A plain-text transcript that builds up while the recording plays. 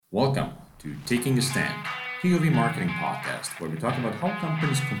Welcome to Taking a Stand, POV Marketing Podcast, where we talk about how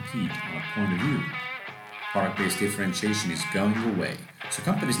companies compete on a point of view. Product based differentiation is going away, so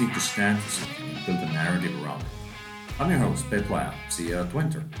companies need to stand for something and build a narrative around it. I'm your host, Pep Lau, CEO at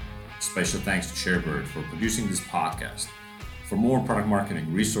Winter. Special thanks to Sharebird for producing this podcast. For more product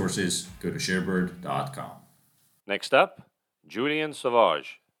marketing resources, go to sharebird.com. Next up, Julian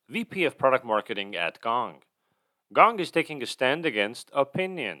Sauvage, VP of Product Marketing at Gong. Gong is taking a stand against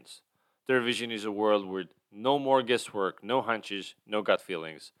opinions. Their vision is a world with no more guesswork, no hunches, no gut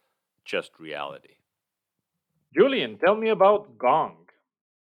feelings, just reality. Julian, tell me about Gong.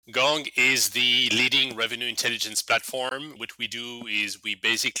 Gong is the leading revenue intelligence platform. What we do is we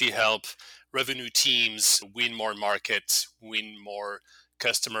basically help revenue teams win more market, win more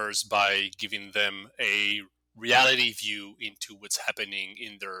customers by giving them a reality view into what's happening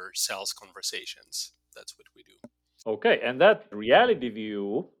in their sales conversations. That's what we do. Okay, and that reality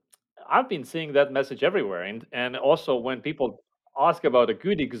view, I've been seeing that message everywhere. And also, when people ask about a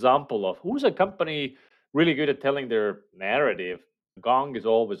good example of who's a company really good at telling their narrative, Gong is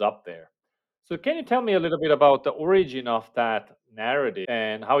always up there. So, can you tell me a little bit about the origin of that narrative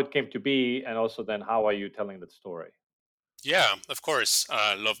and how it came to be? And also, then, how are you telling that story? Yeah, of course.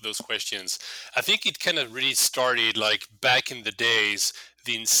 I love those questions. I think it kind of really started like back in the days.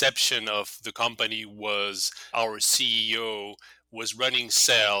 The inception of the company was our CEO was running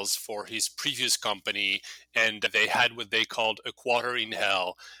sales for his previous company, and they had what they called a quarter in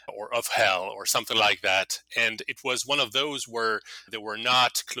hell or of hell or something like that. And it was one of those where they were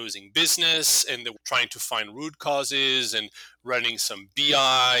not closing business and they were trying to find root causes and running some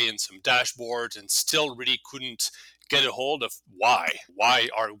BI and some dashboards and still really couldn't get a hold of why. Why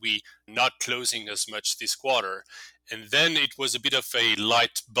are we not closing as much this quarter? And then it was a bit of a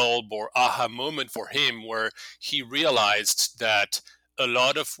light bulb or aha moment for him where he realized that a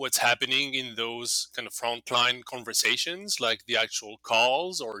lot of what's happening in those kind of frontline conversations, like the actual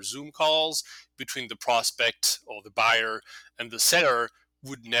calls or Zoom calls between the prospect or the buyer and the seller,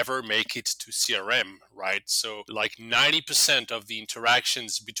 would never make it to CRM, right? So, like 90% of the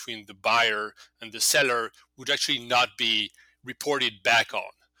interactions between the buyer and the seller would actually not be reported back on.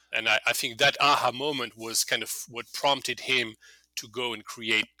 And I think that aha moment was kind of what prompted him to go and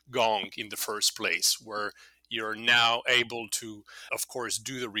create Gong in the first place, where you're now able to, of course,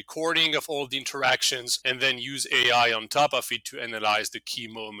 do the recording of all the interactions and then use AI on top of it to analyze the key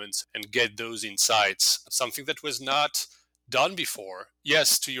moments and get those insights. Something that was not done before.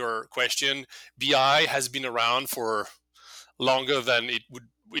 Yes, to your question, BI has been around for longer than it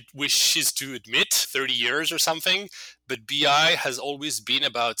wishes to admit, 30 years or something. But BI has always been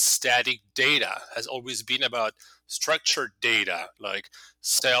about static data, has always been about structured data like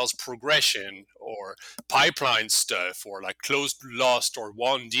sales progression or pipeline stuff or like closed, lost, or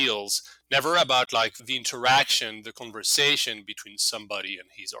won deals. Never about like the interaction, the conversation between somebody and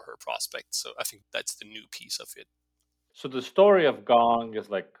his or her prospect. So I think that's the new piece of it. So the story of Gong is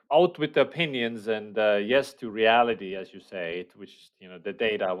like out with the opinions and yes to reality, as you say, which is the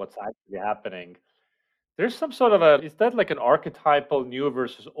data, what's actually happening. There's some sort of is that like an archetypal new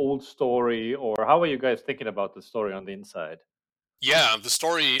versus old story, or how are you guys thinking about the story on the inside? Yeah, the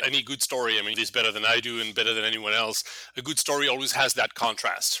story, any good story, I mean, is better than I do and better than anyone else. A good story always has that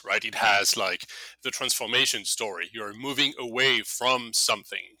contrast, right? It has like the transformation story. You're moving away from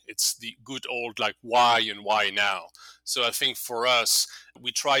something. It's the good old like why and why now. So I think for us,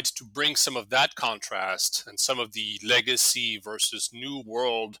 we tried to bring some of that contrast and some of the legacy versus new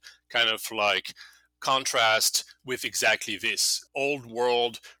world kind of like contrast with exactly this. Old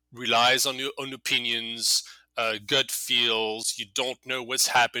world relies on opinions, gut feels, you don't know what's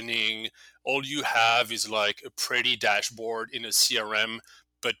happening. All you have is like a pretty dashboard in a CRM,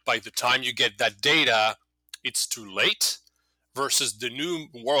 but by the time you get that data, it's too late. Versus the new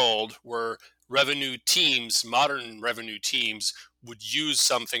world where revenue teams, modern revenue teams, would use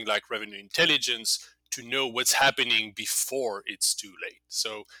something like revenue intelligence to know what's happening before it's too late.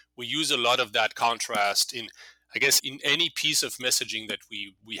 So we use a lot of that contrast in, I guess, in any piece of messaging that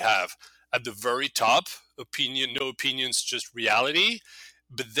we have. At the very top, opinion, no opinions, just reality.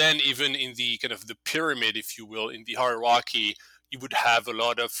 But then even in the kind of the pyramid, if you will, in the hierarchy, you would have a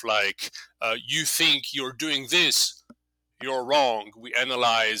lot of like, you think you're doing this, you're wrong. We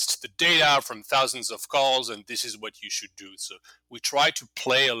analyzed the data from thousands of calls, and this is what you should do. So we try to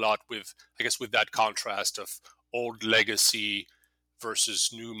play a lot with, I guess, with that contrast of old legacy versus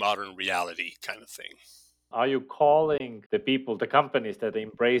new modern reality kind of thing. Are you calling the people, the companies that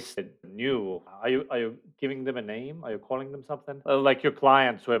embrace the new? Are you giving them a name? Are you calling them something like your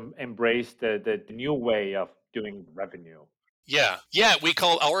clients who embrace the new way of doing revenue? Yeah. We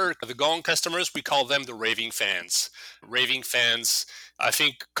call the Gong customers. We call them the raving fans. Raving fans, I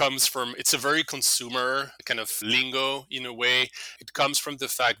think, comes from it's a very consumer kind of lingo in a way. It comes from the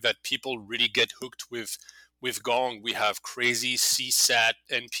fact that people really get hooked with Gong. We have crazy CSAT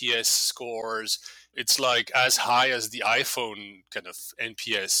NPS scores. It's like as high as the iPhone kind of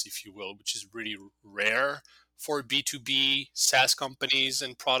NPS, if you will, which is really rare for B2B SaaS companies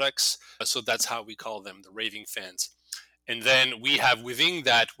and products. So that's how we call them, the raving fans. And then we have within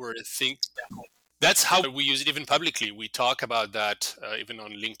that where think that's how we use it even publicly. We talk about that even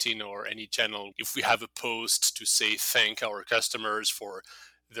on LinkedIn or any channel. If we have a post to say thank our customers for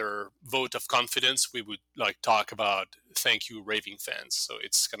their vote of confidence, we would like talk about thank you raving fans. So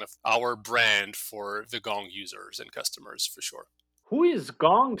it's kind of our brand for the Gong users and customers for sure. Who is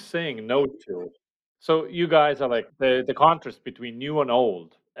Gong saying no to? So you guys are like the contrast between new and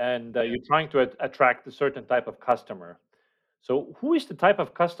old, and you're trying to attract a certain type of customer. So who is the type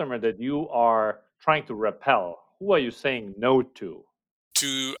of customer that you are trying to repel? Who are you saying no to?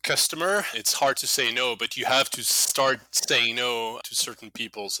 To customer, it's hard to say no, but you have to start saying no to certain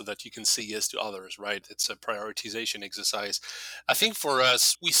people so that you can say yes to others, right? It's a prioritization exercise. I think for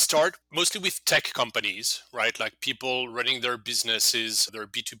us, we start mostly with tech companies, right? Like people running their businesses, their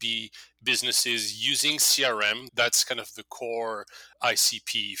B2B businesses using CRM. That's kind of the core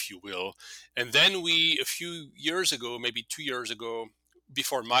ICP, if you will. And then a few years ago, maybe 2 years ago,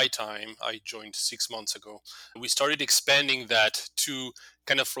 before my time, I joined 6 months ago, we started expanding that to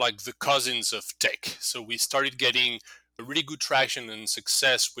kind of like the cousins of tech. So we started getting a really good traction and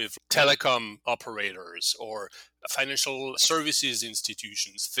success with telecom operators or financial services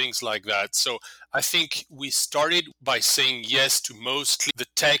institutions, things like that. So I think we started by saying yes to mostly the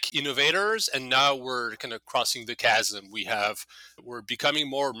tech innovators, and now we're kind of crossing the chasm. We're becoming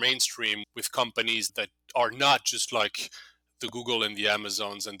more mainstream with companies that are not just like the Google and the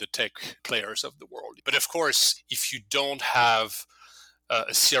Amazons and the tech players of the world. But of course, if you don't have a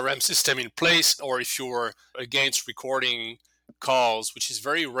CRM system in place, or if you're against recording calls, which is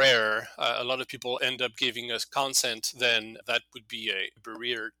very rare, a lot of people end up giving us consent, then that would be a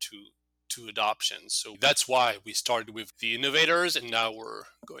barrier to adoption. So that's why we started with the innovators, and now we're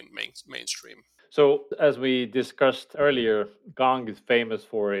going mainstream. So, as we discussed earlier, Gong is famous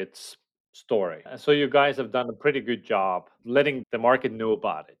for its story. And so, you guys have done a pretty good job letting the market know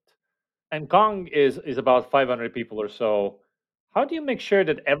about it. And Gong is about 500 people or so. How do you make sure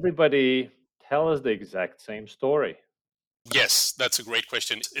that everybody tells the exact same story? Yes, that's a great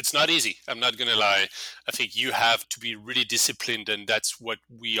question. It's not easy. I'm not going to lie. I think you have to be really disciplined, and that's what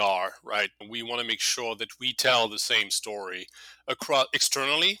we are, right? We want to make sure that we tell the same story across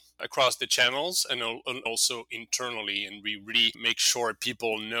externally, across the channels, and also internally. And we really make sure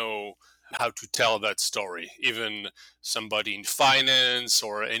people know how to tell that story. Even somebody in finance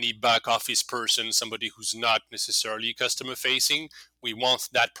or any back office person, somebody who's not necessarily customer facing, we want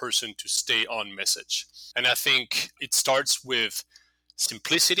that person to stay on message. And I think it starts with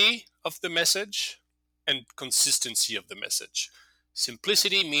simplicity of the message and consistency of the message.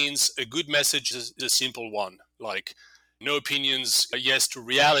 Simplicity means a good message is a simple one, like no opinions, yes to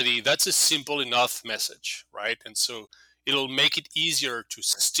reality. That's a simple enough message, right? And so it'll make it easier to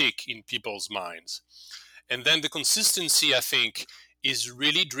stick in people's minds. And then the consistency, I think, is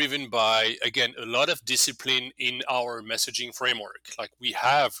really driven by, again, a lot of discipline in our messaging framework. Like we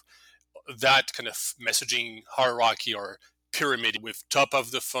have that kind of messaging hierarchy or pyramid with top of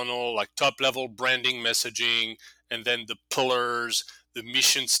the funnel, like top level branding messaging, and then the pillars, the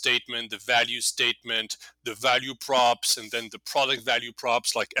mission statement, the value statement, the value props, and then the product value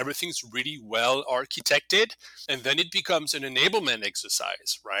props. Like everything's really well architected. And then it becomes an enablement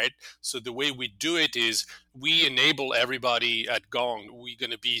exercise, right? So the way we do it is we enable everybody at Gong. We're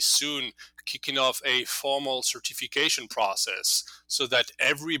going to be soon kicking off a formal certification process so that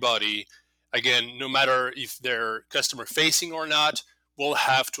everybody, again, no matter if they're customer facing or not, will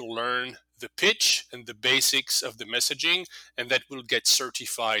have to learn the pitch and the basics of the messaging, and that will get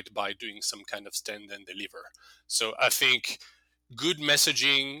certified by doing some kind of stand and deliver. So I think good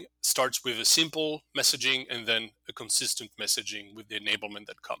messaging starts with a simple messaging and then a consistent messaging with the enablement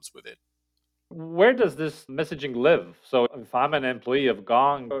that comes with it. Where does this messaging live? So, if I'm an employee of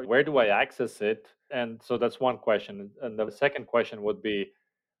Gong, where do I access it? And so that's one question. And the second question would be,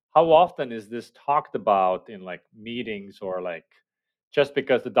 how often is this talked about in like meetings, or like just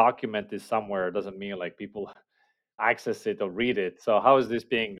because the document is somewhere doesn't mean like people access it or read it? So how is this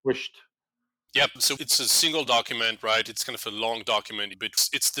being pushed? Yep. So it's a single document, right? It's kind of a long document, but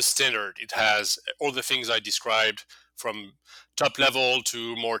it's the standard. It has all the things I described from top level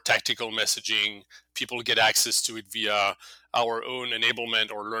to more tactical messaging. People get access to it via our own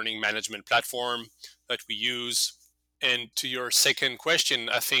enablement or learning management platform that we use. And to your second question,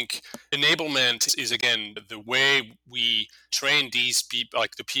 I think enablement is again the way we train these people,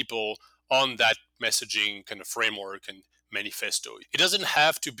 like the people on that messaging kind of framework and manifesto. It doesn't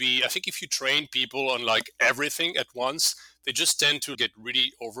have to be, I think if you train people on like everything at once, they just tend to get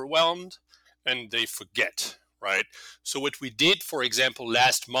really overwhelmed and they forget, right? So what we did, for example,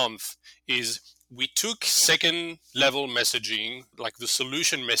 last month is we took second level messaging, like the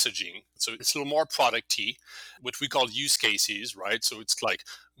solution messaging. So it's a little more producty, what we call use cases, right? So it's like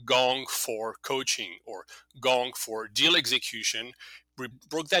Gong for coaching or Gong for deal execution. We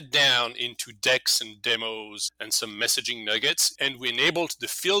broke that down into decks and demos and some messaging nuggets, and we enabled the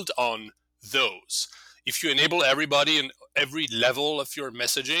field on those. If you enable everybody in every level of your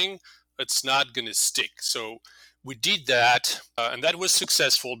messaging, it's not going to stick. So we did that, and that was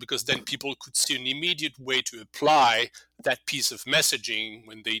successful because then people could see an immediate way to apply that piece of messaging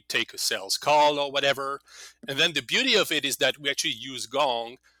when they take a sales call or whatever. And then the beauty of it is that we actually use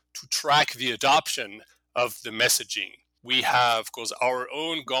Gong to track the adoption of the messaging. We have, of course, our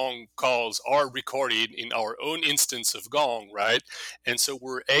own Gong calls are recorded in our own instance of Gong, right? And so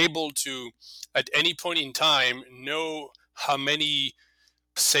we're able to, at any point in time, know how many,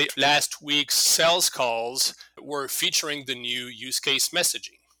 say, last week's sales calls were featuring the new use case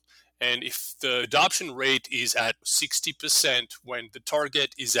messaging. And if the adoption rate is at 60% when the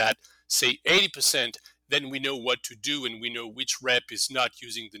target is at, say, 80%, then we know what to do and we know which rep is not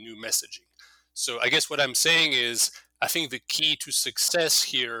using the new messaging. So I guess what I'm saying is, I think the key to success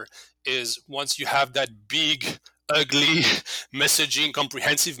here is once you have that big, ugly messaging,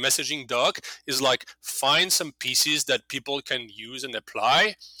 comprehensive messaging doc, is like find some pieces that people can use and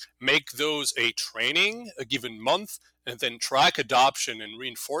apply, make those a training a given month, and then track adoption and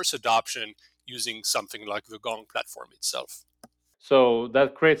reinforce adoption using something like the Gong platform itself. So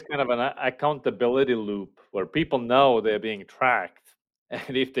that creates kind of an accountability loop where people know they're being tracked.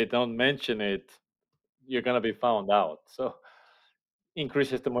 And if they don't mention it, you're going to be found out. So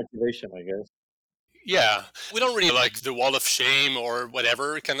increases the motivation, I guess. Yeah, we don't really like the wall of shame or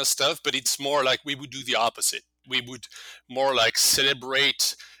whatever kind of stuff, but it's more like we would do the opposite. We would more like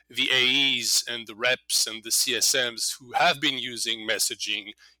celebrate the AEs and the reps and the CSMs who have been using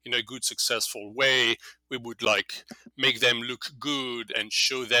messaging in a good, successful way. We would like make them look good and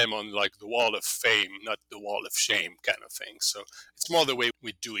show them on like the wall of fame, not the wall of shame kind of thing. So it's more the way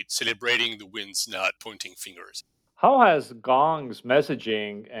we do it, celebrating the wins, not pointing fingers. How has Gong's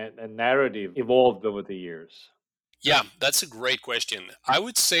messaging and narrative evolved over the years? Yeah, that's a great question. I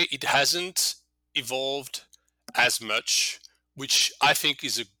would say it hasn't evolved as much, which I think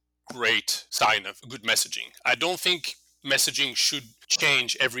is a great sign of good messaging. I don't think messaging should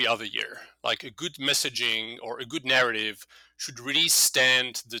change every other year. Like a good messaging or a good narrative should really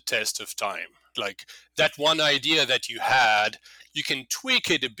stand the test of time. Like that one idea that you had, you can tweak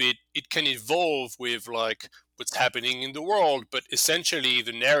it a bit. It can evolve with like what's happening in the world, but essentially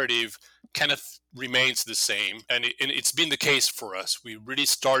the narrative kind of remains the same. And it's been the case for us. We really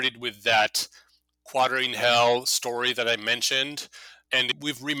started with that Quarter in Hell story that I mentioned, and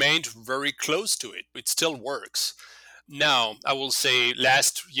we've remained very close to it. It still works. Now, I will say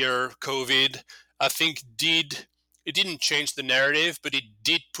last year, COVID, I think it didn't change the narrative, but it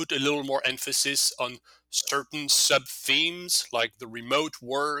did put a little more emphasis on certain sub themes like the remote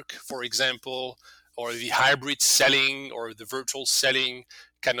work, for example, or the hybrid selling or the virtual selling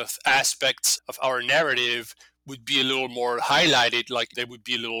kind of aspects of our narrative would be a little more highlighted, like they would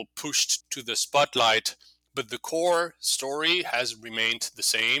be a little pushed to the spotlight. But the core story has remained the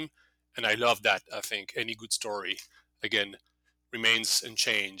same. And I love that. I think any good story, again, remains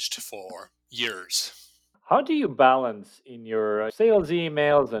unchanged for years. How do you balance in your sales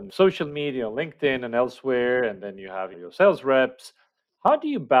emails and social media, LinkedIn and elsewhere, and then you have your sales reps? How do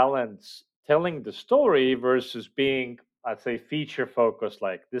you balance telling the story versus being, I'd say, feature focused?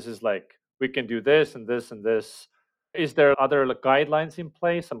 Like, this is like, we can do this and this and this. Is there other like, guidelines in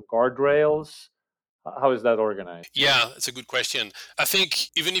place, some guardrails? How is that organized? Yeah, it's a good question. I think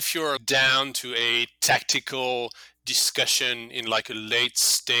even if you're down to a tactical discussion in like a late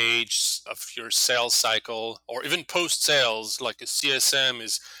stage of your sales cycle or even post sales, like a CSM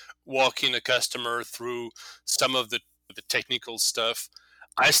is walking a customer through some of the technical stuff,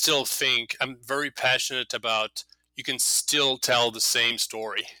 I still think I'm very passionate about you can still tell the same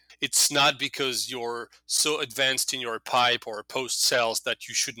story. It's not because you're so advanced in your pipe or post sales that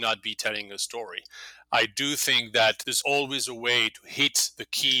you should not be telling a story. I do think that there's always a way to hit the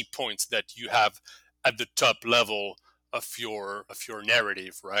key points that you have at the top level of your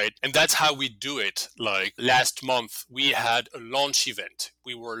narrative, right? And that's how we do it. Like last month, we had a launch event.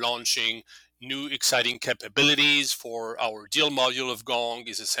 We were launching new exciting capabilities for our deal module of Gong.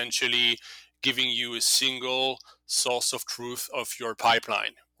 Is essentially giving you a single source of truth of your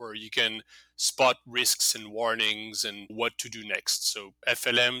pipeline where you can spot risks and warnings and what to do next. So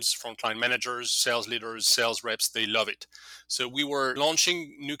FLMs, frontline managers, sales leaders, sales reps, they love it. So we were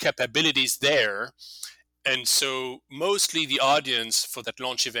launching new capabilities there. And so mostly the audience for that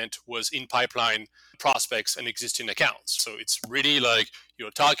launch event was in pipeline prospects and existing accounts. So it's really like you're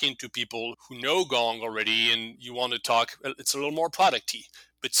talking to people who know Gong already and you want to talk, it's a little more producty.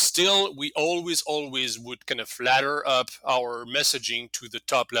 But still, we always would kind of ladder up our messaging to the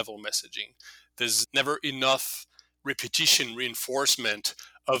top level messaging. There's never enough repetition reinforcement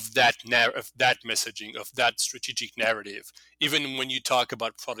of that messaging, of that strategic narrative, even when you talk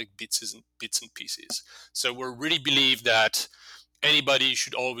about product bits and pieces. So we really believe that anybody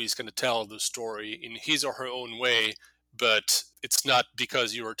should always kind of tell the story in his or her own way, but it's not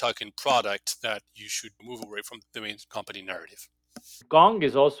because you are talking product that you should move away from the main company narrative. Gong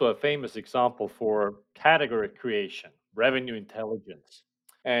is also a famous example for category creation, revenue intelligence.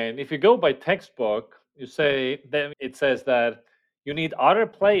 And if you go by textbook, you say then it says that you need other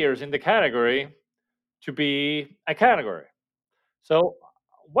players in the category to be a category. So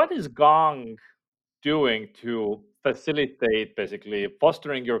what is Gong doing to facilitate basically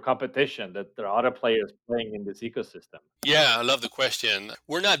fostering your competition, that there are other players playing in this ecosystem? Yeah, I love the question.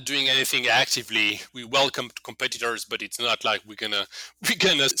 We're not doing anything actively. We welcome competitors, but it's not like we're gonna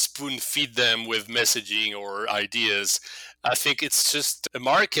spoon feed them with messaging or ideas. I think it's just a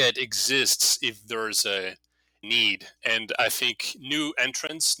market exists if there's a need. And I think new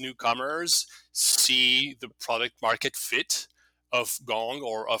entrants, newcomers see the product market fit of Gong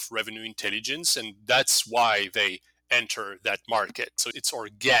or of revenue intelligence, and that's why they enter that market. So it's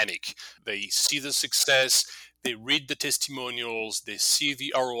organic. They see the success, they read the testimonials, they see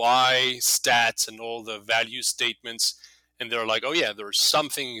the ROI stats and all the value statements, and they're like, oh yeah, there's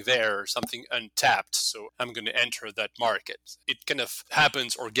something there, something untapped, so I'm going to enter that market. It kind of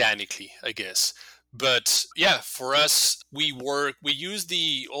happens organically, I guess. But yeah, for us, we use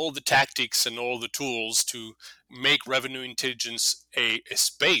all the tactics and all the tools to make revenue intelligence a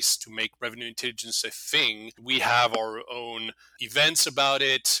space, to make revenue intelligence a thing. We have our own events about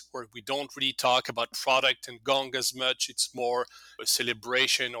it where we don't really talk about product and Gong as much. It's more a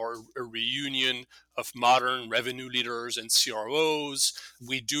celebration or a reunion of modern revenue leaders and CROs.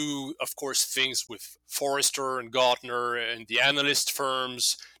 We do, of course, things with Forrester and Gartner and the analyst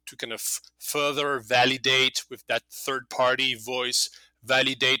firms to kind of further validate with that third party voice,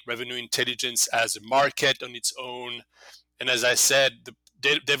 validate revenue intelligence as a market on its own. And as I said,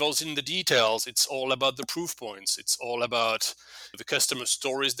 the devil's in the details. It's all about the proof points. It's all about the customer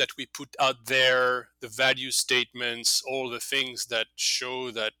stories that we put out there, the value statements, all the things that show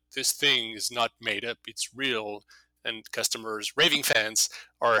that this thing is not made up, it's real, and customers, raving fans,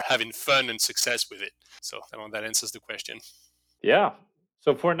 are having fun and success with it. So I don't know if that answers the question. Yeah.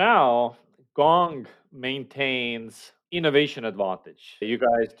 So for now, Gong maintains innovation advantage. You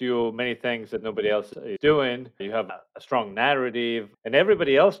guys do many things that nobody else is doing. You have a strong narrative, and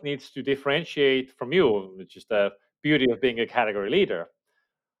everybody else needs to differentiate from you, which is the beauty of being a category leader.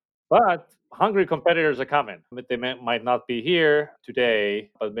 But hungry competitors are coming. They might not be here today,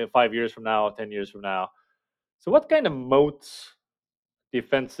 but maybe 5 years from now, 10 years from now. So what kind of moats,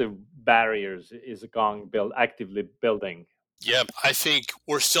 defensive barriers is Gong actively building? Yeah, I think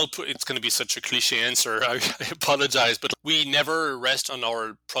we're still, it's going to be such a cliche answer. I apologize, but we never rest on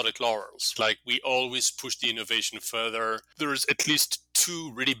our product laurels. Like we always push the innovation further. There's at least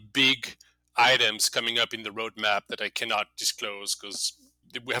 2 really big items coming up in the roadmap that I cannot disclose because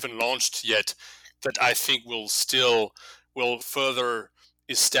we haven't launched yet, that I think will further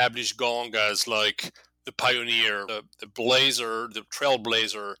establish Gong as like the pioneer, the blazer, the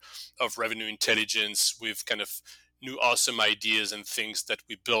trailblazer of revenue intelligence with kind of new awesome ideas and things that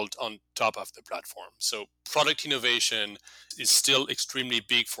we built on top of the platform. So product innovation is still extremely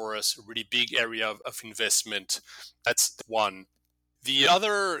big for us, a really big area of investment. That's one. The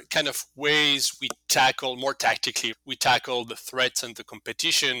other kind of ways we tackle, more tactically, we tackle the threats and the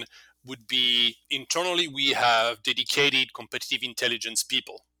competition would be internally, we have dedicated competitive intelligence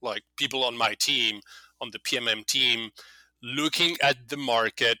people, like people on my team, on the PMM team, looking at the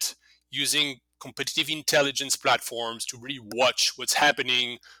market, using competitive intelligence platforms to really watch what's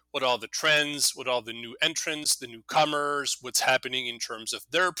happening, what are the trends, what are the new entrants, the newcomers, what's happening in terms of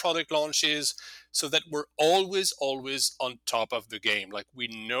their product launches, so that we're always on top of the game. Like we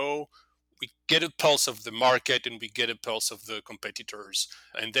know We get a pulse of the market and we get a pulse of the competitors.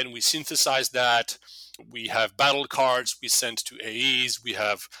 And then we synthesize that. We have battle cards we send to AEs. We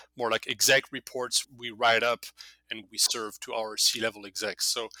have more like exec reports we write up and we serve to our C-level execs.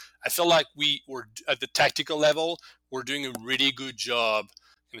 So I feel like we were at the tactical level, we're doing a really good job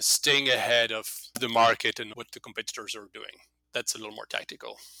in staying ahead of the market and what the competitors are doing. That's a little more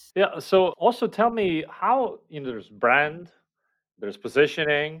tactical. Yeah. So also tell me how, there's brand, there's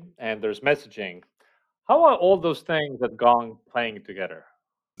positioning, and there's messaging. How are all those things at Gong playing together?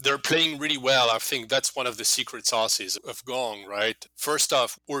 They're playing really well. I think that's one of the secret sauces of Gong, right? First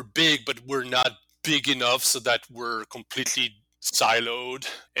off, we're big, but we're not big enough so that we're completely siloed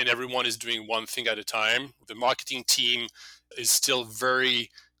and everyone is doing one thing at a time. The marketing team is still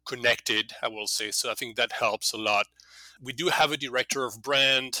very connected, I will say. So I think that helps a lot. We do have a director of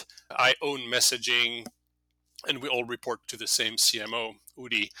brand. I own messaging, and we all report to the same CMO,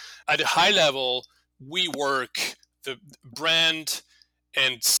 Udi. At a high level, we work the brand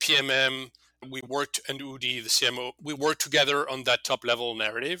and PMM. We worked, and Udi, the CMO, we work together on that top level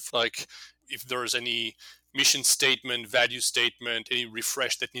narrative. Like if there's any mission statement, value statement, any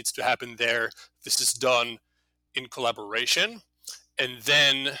refresh that needs to happen there, this is done in collaboration. And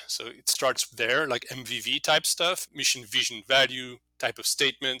then, so it starts there, like MVV type stuff, mission, vision, value type of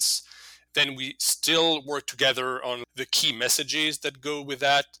statements. Then we still work together on the key messages that go with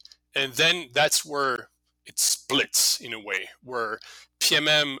that. And then that's where it splits in a way, where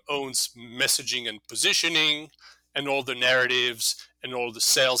PMM owns messaging and positioning and all the narratives and all the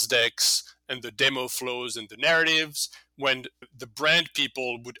sales decks and the demo flows and the narratives, when the brand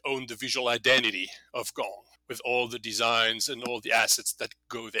people would own the visual identity of Gong with all the designs and all the assets that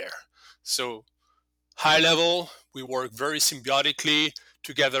go there. So high level, we work very symbiotically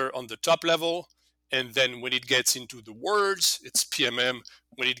together on the top level. And then when it gets into the words, it's PMM.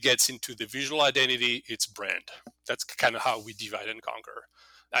 When it gets into the visual identity, it's brand. That's kind of how we divide and conquer.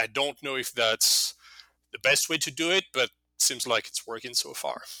 I don't know if that's the best way to do it, but it seems like it's working so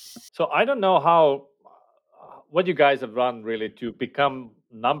far. So I don't know how what you guys have done really to become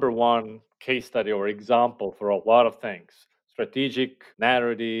number one case study or example for a lot of things. Strategic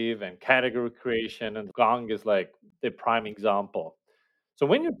narrative and category creation, and Gong is like the prime example. So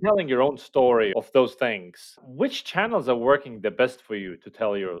when you're telling your own story of those things, which channels are working the best for you to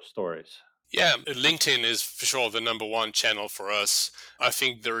tell your stories? Yeah, LinkedIn is for sure the number one channel for us. I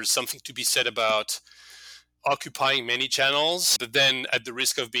think there is something to be said about occupying many channels, but then at the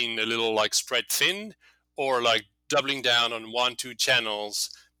risk of being a little like spread thin or like doubling down on one, two channels.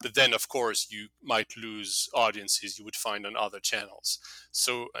 But then, of course, you might lose audiences you would find on other channels.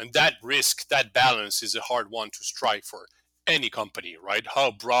 So, and that risk, that balance is a hard one to strike for any company, right?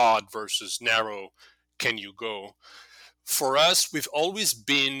 How broad versus narrow can you go? For us, we've always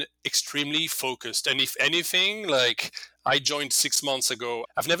been extremely focused. And if anything, like I joined 6 months ago,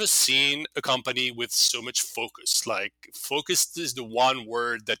 I've never seen a company with so much focus. Like, focused is the one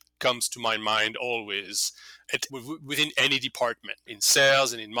word that comes to my mind always within any department, in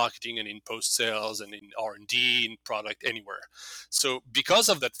sales and in marketing and in post sales and in R&D, in product, anywhere. So because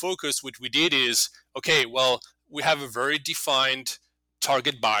of that focus, what we did is, okay, well, we have a very defined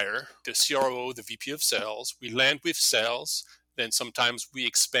target buyer, the CRO, the VP of sales. We land with sales. Then sometimes we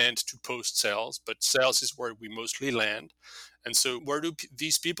expand to post sales, but sales is where we mostly land. And so, where do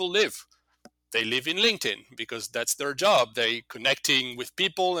these people live? They live in LinkedIn because that's their job. They connecting with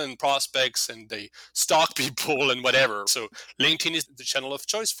people and prospects, and they stalk people and whatever. So LinkedIn is the channel of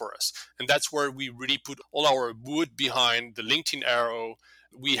choice for us. And that's where we really put all our wood behind the LinkedIn arrow.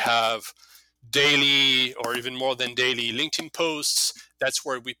 We have daily or even more than daily LinkedIn posts. That's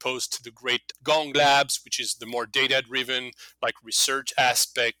where we post the great Gong Labs, which is the more data driven, like research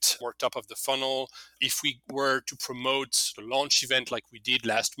aspect, more top of the funnel. If we were to promote the launch event like we did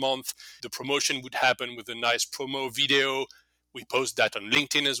last month, the promotion would happen with a nice promo video. We post that on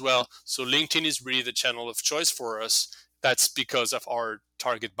LinkedIn as well. So LinkedIn is really the channel of choice for us. That's because of our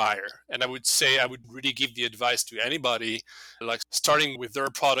target buyer. And I would say I would really give the advice to anybody, like starting with their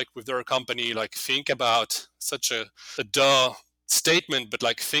product, with their company, like think about such a duh statement, but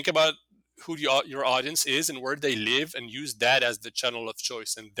like think about who your audience is and where they live and use that as the channel of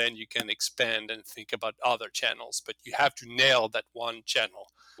choice. And then you can expand and think about other channels. But you have to nail that one channel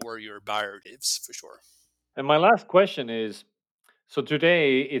where your buyer lives for sure. And my last question is, so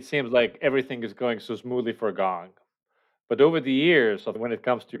today it seems like everything is going so smoothly for Gong. But over the years, when it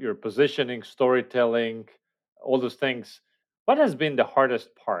comes to your positioning, storytelling, all those things, what has been the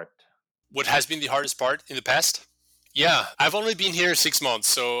hardest part? What has been the hardest part in the past? Yeah, I've only been here 6 months,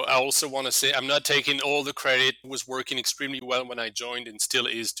 so I also want to say I'm not taking all the credit. It was working extremely well when I joined and still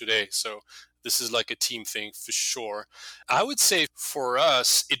is today. So this is like a team thing for sure. I would say for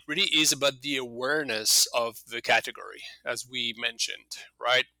us, it really is about the awareness of the category, as we mentioned,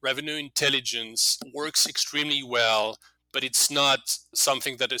 right? Revenue intelligence works extremely well, but it's not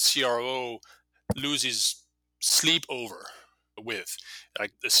something that a CRO loses sleep over with.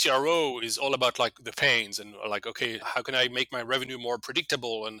 Like the CRO is all about like the pains and like, okay, how can I make my revenue more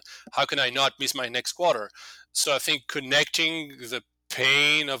predictable and how can I not miss my next quarter? So I think connecting the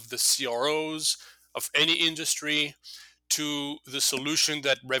pain of the CROs of any industry to the solution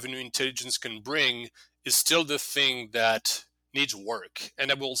that revenue intelligence can bring is still the thing that needs work. And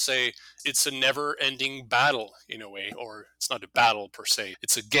I will say it's a never ending battle in a way, or it's not a battle per se,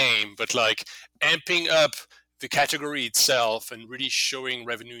 it's a game, but like amping up the category itself and really showing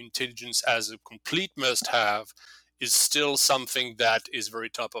revenue intelligence as a complete must have is still something that is very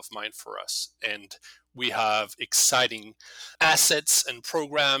top of mind for us. And we have exciting assets and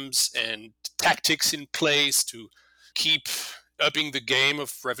programs and tactics in place to keep upping the game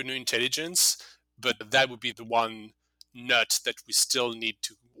of revenue intelligence, but that would be the one nut that we still need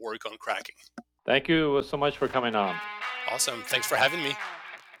to work on cracking. Thank you so much for coming on. Awesome. Thanks for having me.